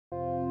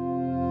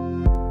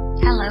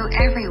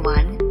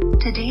everyone,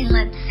 today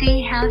let's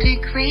see how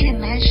to create a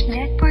mesh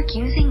network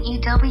using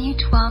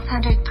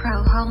EW1200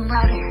 Pro Home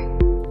Router.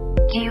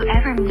 Do you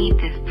ever meet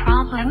this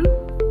problem?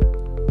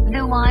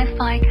 The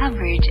Wi-Fi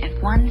coverage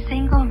of one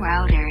single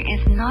router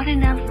is not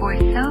enough for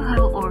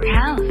Soho or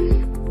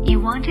house. You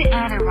want to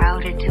add a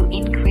router to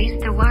increase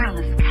the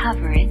wireless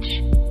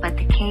coverage, but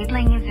the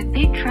cabling is a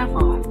big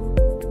trouble.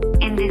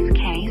 In this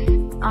case,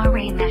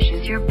 Reyee Mesh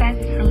is your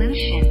best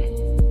solution.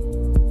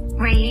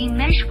 Reyee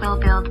Mesh will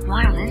build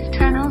wireless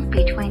tunnels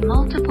between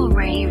multiple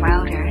Reyee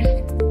routers,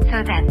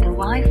 so that the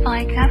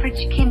Wi-Fi coverage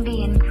can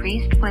be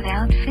increased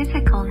without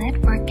physical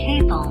network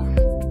cables.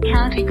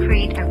 How to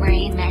create a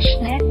Reyee Mesh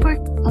network?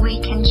 We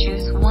can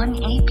choose one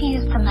AP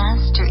as the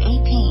master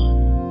AP.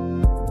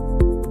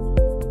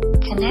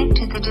 Connect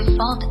to the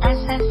default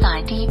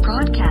SSID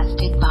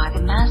broadcasted by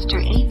the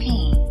master AP.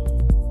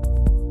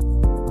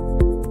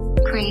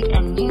 Create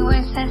a new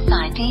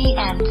SSID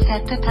and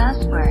set the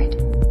password.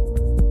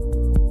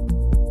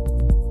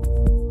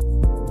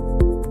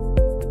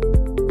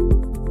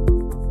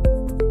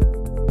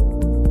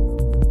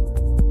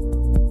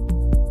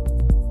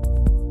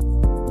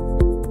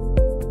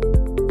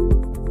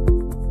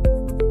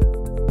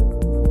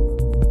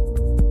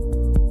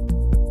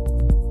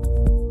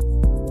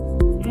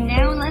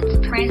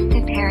 Press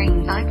the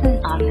pairing button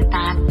on the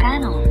back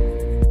panel.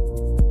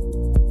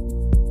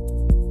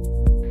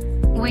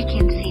 We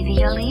can see the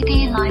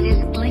LED light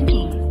is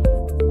blinking.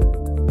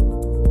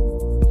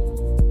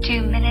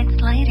 2 minutes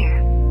later,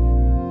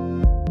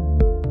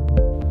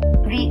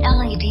 the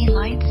LED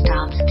light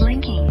stops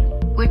blinking,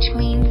 which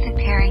means the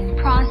pairing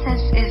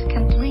process is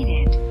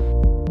completed.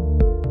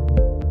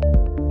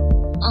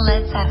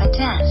 Let's have a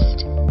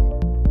test.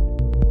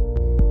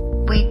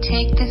 We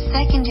take the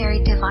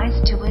secondary device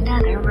to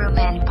another room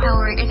and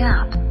power it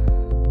up.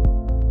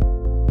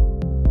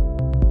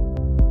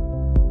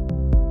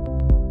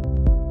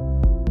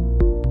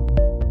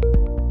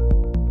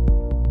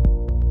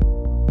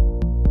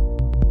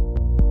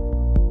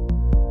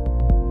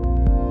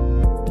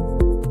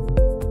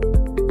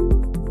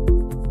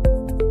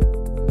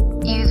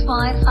 Use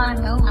Wi-Fi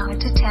know-how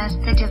to test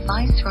the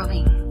device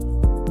roaming.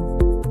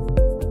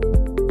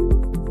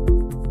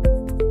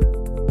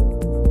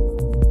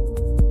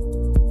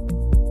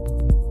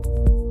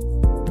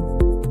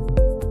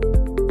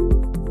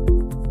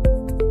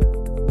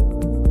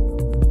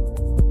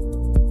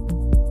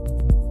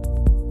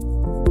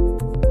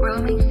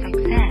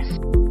 Success.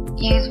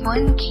 Use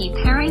one key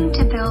pairing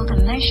to build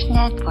a mesh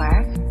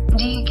network.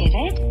 Do you get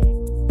it?